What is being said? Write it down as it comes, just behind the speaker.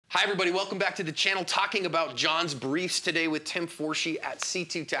Hi, everybody. Welcome back to the channel, talking about John's Briefs today with Tim Forshey at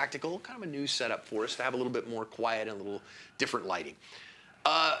C2 Tactical. Kind of a new setup for us to have a little bit more quiet and a little different lighting.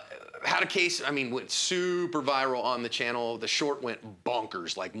 Had a case, went super viral on the channel. The short went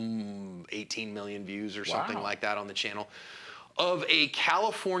bonkers, like 18 million views or something like that on the channel, of a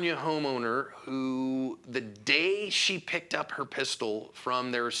California homeowner who, the day she picked up her pistol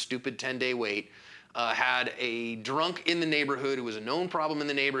from their stupid 10-day wait, had a drunk in the neighborhood who was a known problem in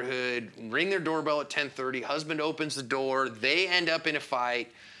the neighborhood, ring their doorbell at 10:30, husband opens the door, they end up in a fight,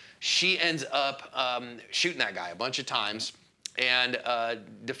 she ends up shooting that guy a bunch of times and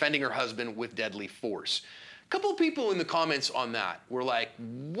defending her husband with deadly force. A couple of people in the comments on that were like,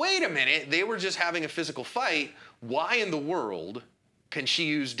 wait a minute, they were just having a physical fight, why in the world can she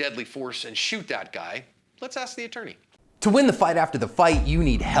use deadly force and shoot that guy? Let's ask the attorney. To win the fight after the fight, you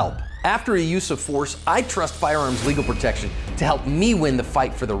need help. After a use of force, I trust Firearms Legal Protection to help me win the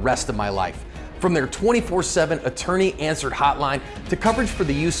fight for the rest of my life. From their 24/7 attorney-answered hotline to coverage for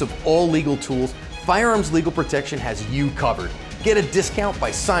the use of all legal tools, Firearms Legal Protection has you covered. Get a discount by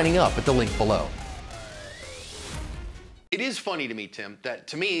signing up at the link below. It is funny to me, Tim, that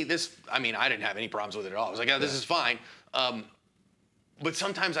to me, this, I didn't have any problems with it at all. I was like, oh, this is fine. But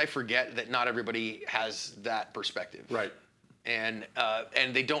sometimes I forget that not everybody has that perspective. Right. And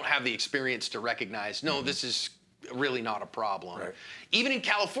they don't have the experience to recognize, no, this is really not a problem. Right. Even in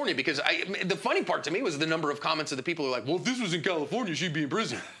California, because the funny part to me was the number of comments of the people who are like, well, if this was in California, she'd be in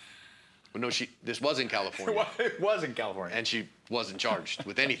prison. Well, no, this was in California. It was in California. And she wasn't charged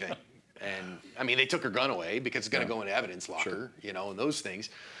with anything. And they took her gun away because it's going to go into evidence locker, and those things.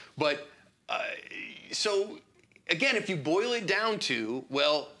 But so again, if you boil it down to,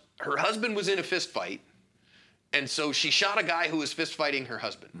 well, her husband was in a fist fight, and so she shot a guy who was fist fighting her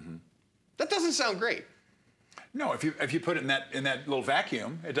husband. That doesn't sound great. No, if you put it in that little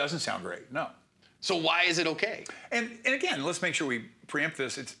vacuum, it doesn't sound great. No. So why is it okay? And again, let's make sure we preempt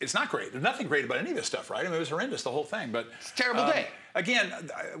this. It's not great. There's nothing great about any of this stuff, right? It was horrendous, the whole thing. But it's a terrible day. Again,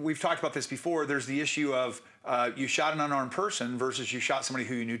 we've talked about this before. There's the issue of you shot an unarmed person versus you shot somebody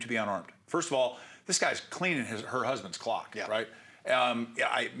who you knew to be unarmed. First of all, this guy's cleaning her husband's clock, right?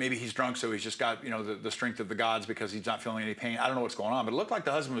 Maybe he's drunk, so he's just got the strength of the gods because he's not feeling any pain. I don't know what's going on, but it looked like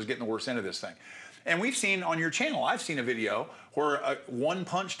the husband was getting the worst end of this thing. And we've seen on your channel, I've seen a video where one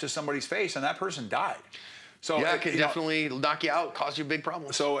punch to somebody's face and that person died. So yeah, it can definitely knock you out, cause you big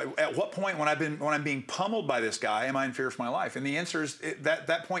problems. So at what point, when I'm being pummeled by this guy, am I in fear for my life? And the answer is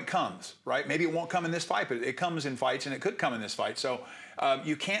that point comes, right? Maybe it won't come in this fight, but it comes in fights, and it could come in this fight. So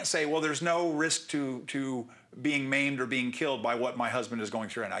you can't say, well, there's no risk to being maimed or being killed by what my husband is going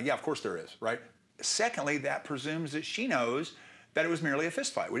through right now. Yeah, of course there is, right? Secondly, that presumes that she knows that it was merely a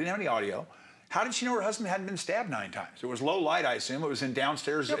fist fight. We didn't have any audio. How did she know her husband hadn't been stabbed 9 times? It was low light, I assume. It was in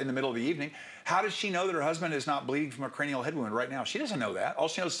downstairs in the middle of the evening. How does she know that her husband is not bleeding from a cranial head wound right now? She doesn't know that. All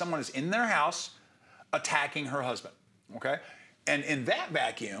she knows is someone is in their house attacking her husband, okay? And in that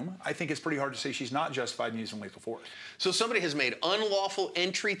vacuum, I think it's pretty hard to say she's not justified in using lethal force. So somebody has made unlawful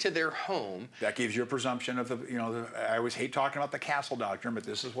entry to their home. That gives you a presumption of I always hate talking about the castle doctrine, but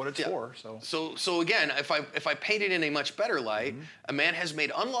this is what it's for. So again, if I paint it in a much better light, a man has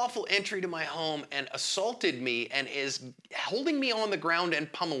made unlawful entry to my home and assaulted me and is holding me on the ground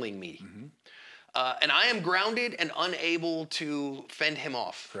and pummeling me. And I am grounded and unable to fend him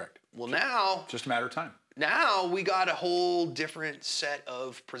off. Correct. Well, now... just a matter of time. Now we got a whole different set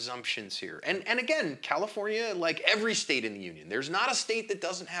of presumptions here. And again, California, like every state in the union, there's not a state that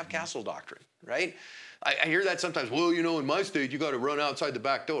doesn't have castle doctrine, right? I hear that sometimes, well, in my state, you got to run outside the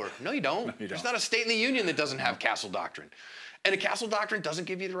back door. No, you don't. There's not a state in the union that doesn't have castle doctrine. And a castle doctrine doesn't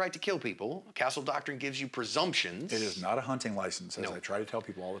give you the right to kill people. A castle doctrine gives you presumptions. It is not a hunting license, as I try to tell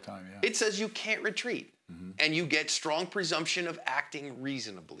people all the time. Yeah. It says you can't retreat. And you get strong presumption of acting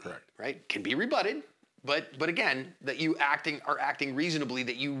reasonably. Correct. Right? Can be rebutted. But again, that you are acting reasonably,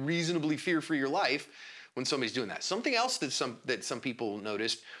 that you reasonably fear for your life when somebody's doing that. Something else that some people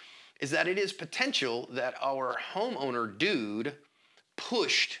noticed is that it is potential that our homeowner dude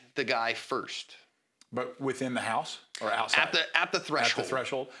pushed the guy first. But within the house or outside? At the threshold. At the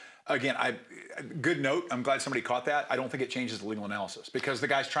threshold. Again, good note. I'm glad somebody caught that. I don't think it changes the legal analysis because the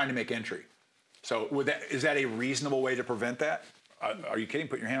guy's trying to make entry. So is that a reasonable way to prevent that? Are you kidding?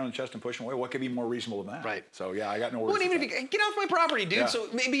 Put your hand on the chest and push him away. What could be more reasonable than that? Right. So yeah, I got no words. Well, even if you get off my property, dude. Yeah. So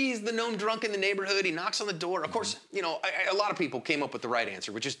maybe he's the known drunk in the neighborhood. He knocks on the door. Of course, a lot of people came up with the right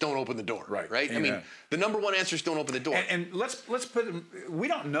answer, which is don't open the door. Right. Right. Amen. The #1 answer is don't open the door. And let's put. We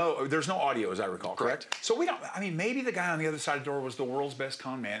don't know. There's no audio, as I recall. Correct. So we don't. Maybe the guy on the other side of the door was the world's best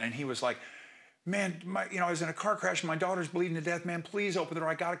con man, and he was like, man, I was in a car crash and my daughter's bleeding to death. Man, please open the door.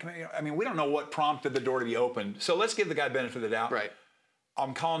 I got to come in. I mean, we don't know what prompted the door to be opened. So let's give the guy benefit of the doubt. Right.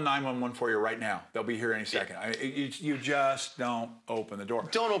 I'm calling 911 for you right now. They'll be here any second. You just don't open the door.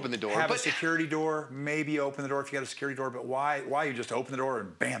 Don't open the door. Have a security door. Maybe open the door if you got a security door. But why you just open the door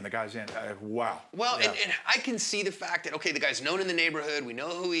and bam, the guy's in? Wow. Well, and I can see the fact that, okay, the guy's known in the neighborhood. We know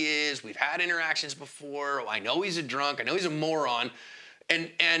who he is. We've had interactions before. I know he's a drunk. I know he's a moron. And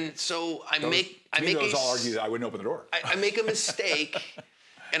so I those all argue that I wouldn't open the door. I make a mistake.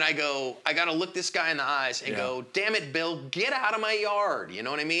 And I go, I got to look this guy in the eyes and go, damn it, Bill, get out of my yard. You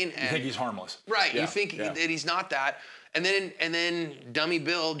know what I mean? And, you think he's harmless. Right. You think that he's not that. And then dummy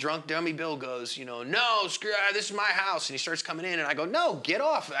Bill, drunk dummy Bill goes, no, screw this is my house. And he starts coming in and I go, no, get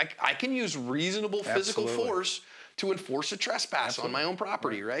off. I can use reasonable physical force to enforce a trespass on my own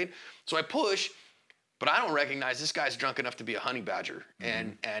property, right? So I push. But I don't recognize this guy's drunk enough to be a honey badger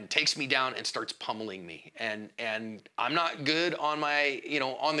and takes me down and starts pummeling me. And I'm not good on my,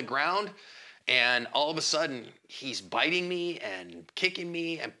 on the ground. And all of a sudden he's biting me and kicking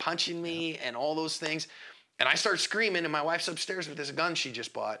me and punching me and all those things. And I start screaming and my wife's upstairs with this gun she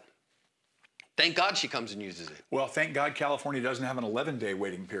just bought. Thank God she comes and uses it. Well, thank God California doesn't have an 11-day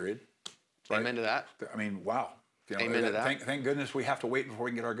waiting period. Right? Amen to that. I mean, wow. Amen to that. Thank goodness we have to wait before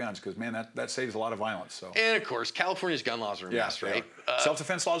we can get our guns because, man, that saves a lot of violence. So. And, of course, California's gun laws are a mess, right?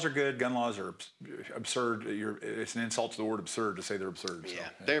 Self-defense laws are good. Gun laws are absurd. It's an insult to the word absurd to say they're absurd. So,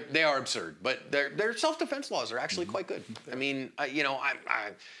 yeah, they are absurd. But their self-defense laws are actually quite good. I mean,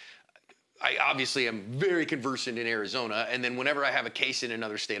 I obviously am very conversant in Arizona, and then whenever I have a case in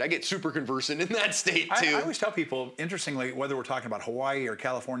another state, I get super conversant in that state too. I always tell people, interestingly, whether we're talking about Hawaii or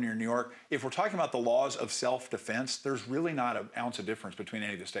California or New York, if we're talking about the laws of self-defense, there's really not an ounce of difference between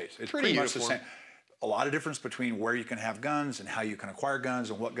any of the states. It's pretty much the same. A lot of difference between where you can have guns and how you can acquire guns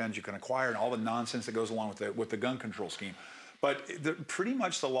and what guns you can acquire and all the nonsense that goes along with the gun control scheme. But pretty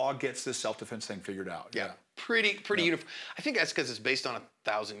much the law gets this self-defense thing figured out. Yeah. Pretty uniform. I think that's because it's based on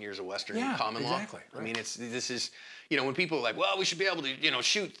 1,000 years of Western common law. Exactly. Right. I mean, this is, when people are like, well, we should be able to,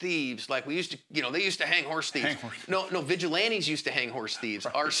 shoot thieves like we used to, they used to hang horse thieves. No, vigilantes used to hang horse thieves.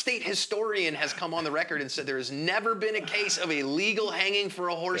 Right. Our state historian has come on the record and said there has never been a case of a legal hanging for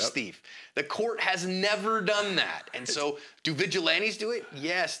a horse thief. The court has never done that. And so, do vigilantes do it?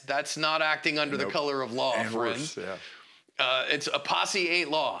 Yes, that's not acting under the color of law, friends. It's a posse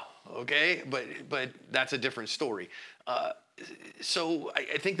ain't law, okay? But that's a different story. So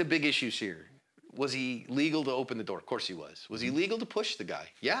I think the big issues here, was he legal to open the door? Of course he was. Was he legal to push the guy?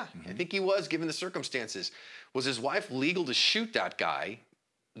 Yeah, I think he was, given the circumstances. Was his wife legal to shoot that guy,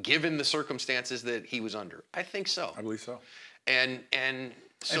 given the circumstances that he was under? I think so. I believe so. And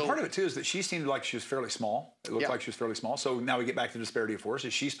part of it, too, is that she seemed like she was fairly small. It looked like she was fairly small. So now we get back to the disparity of force.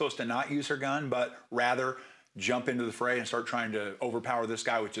 Is she supposed to not use her gun, but rather jump into the fray and start trying to overpower this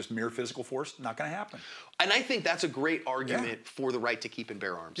guy with just mere physical force? Not going to happen. And I think that's a great argument for the right to keep and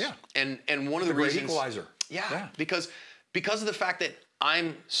bear arms. Yeah. And one of the reasons, great equalizer. Yeah. Because of the fact that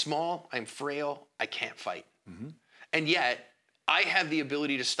I'm small, I'm frail, I can't fight. And yet I have the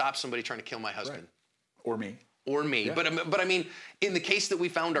ability to stop somebody trying to kill my husband. Or me. Or me. Yeah. But I mean, in the case that we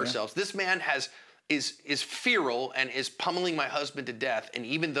found ourselves, this man is feral and is pummeling my husband to death. And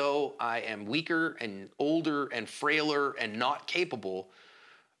even though I am weaker and older and frailer and not capable,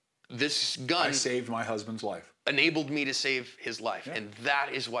 this gun... I saved my husband's life. Enabled me to save his life. Yeah. And that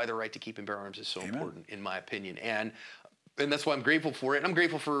is why the right to keep and bear arms is so important, in my opinion. And that's why I'm grateful for it. And I'm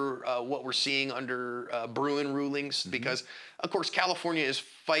grateful for what we're seeing under Bruin rulings because, of course, California is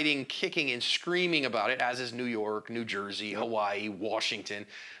fighting, kicking, and screaming about it, as is New York, New Jersey, Hawaii, Washington.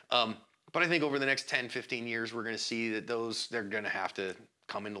 But I think over the next 10, 15 years, we're going to see that they're going to have to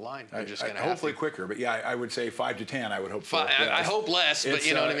come into line. They're just going to hopefully quicker, but yeah, I would say 5 to 10. I would hope. I hope less, but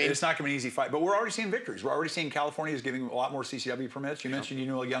you know what I mean. It's not going to be an easy fight, but we're already seeing victories. We're already seeing California is giving a lot more CCW permits. You mentioned you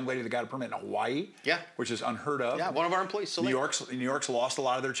knew a young lady that got a permit in Hawaii, which is unheard of. Yeah, one of our employees. New York's lost a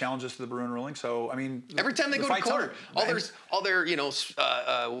lot of their challenges to the Bruin ruling. So I mean, every time they go to court, all their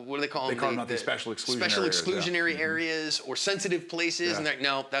what do they call them? They call them the special exclusionary areas or sensitive places, and they're like,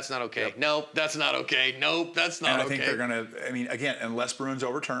 no, that's not okay. No, that's not okay. Nope, that's not okay. And I think they're going to. I mean, again, unless Bruin's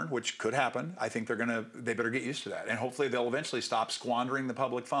overturned, which could happen, I think they better get used to that. And hopefully they'll eventually stop squandering the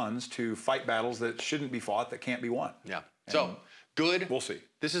public funds to fight battles that shouldn't be fought, that can't be won. Yeah. So, good. We'll see.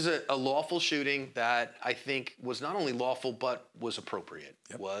 This is a lawful shooting that I think was not only lawful, but was appropriate.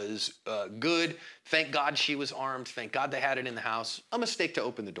 Was good. Thank God she was armed. Thank God they had it in the house. A mistake to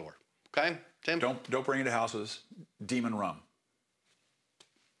open the door. Okay, Tim? Don't bring it to houses. Demon rum.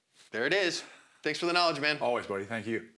 There it is. Thanks for the knowledge, man. Always, buddy. Thank you.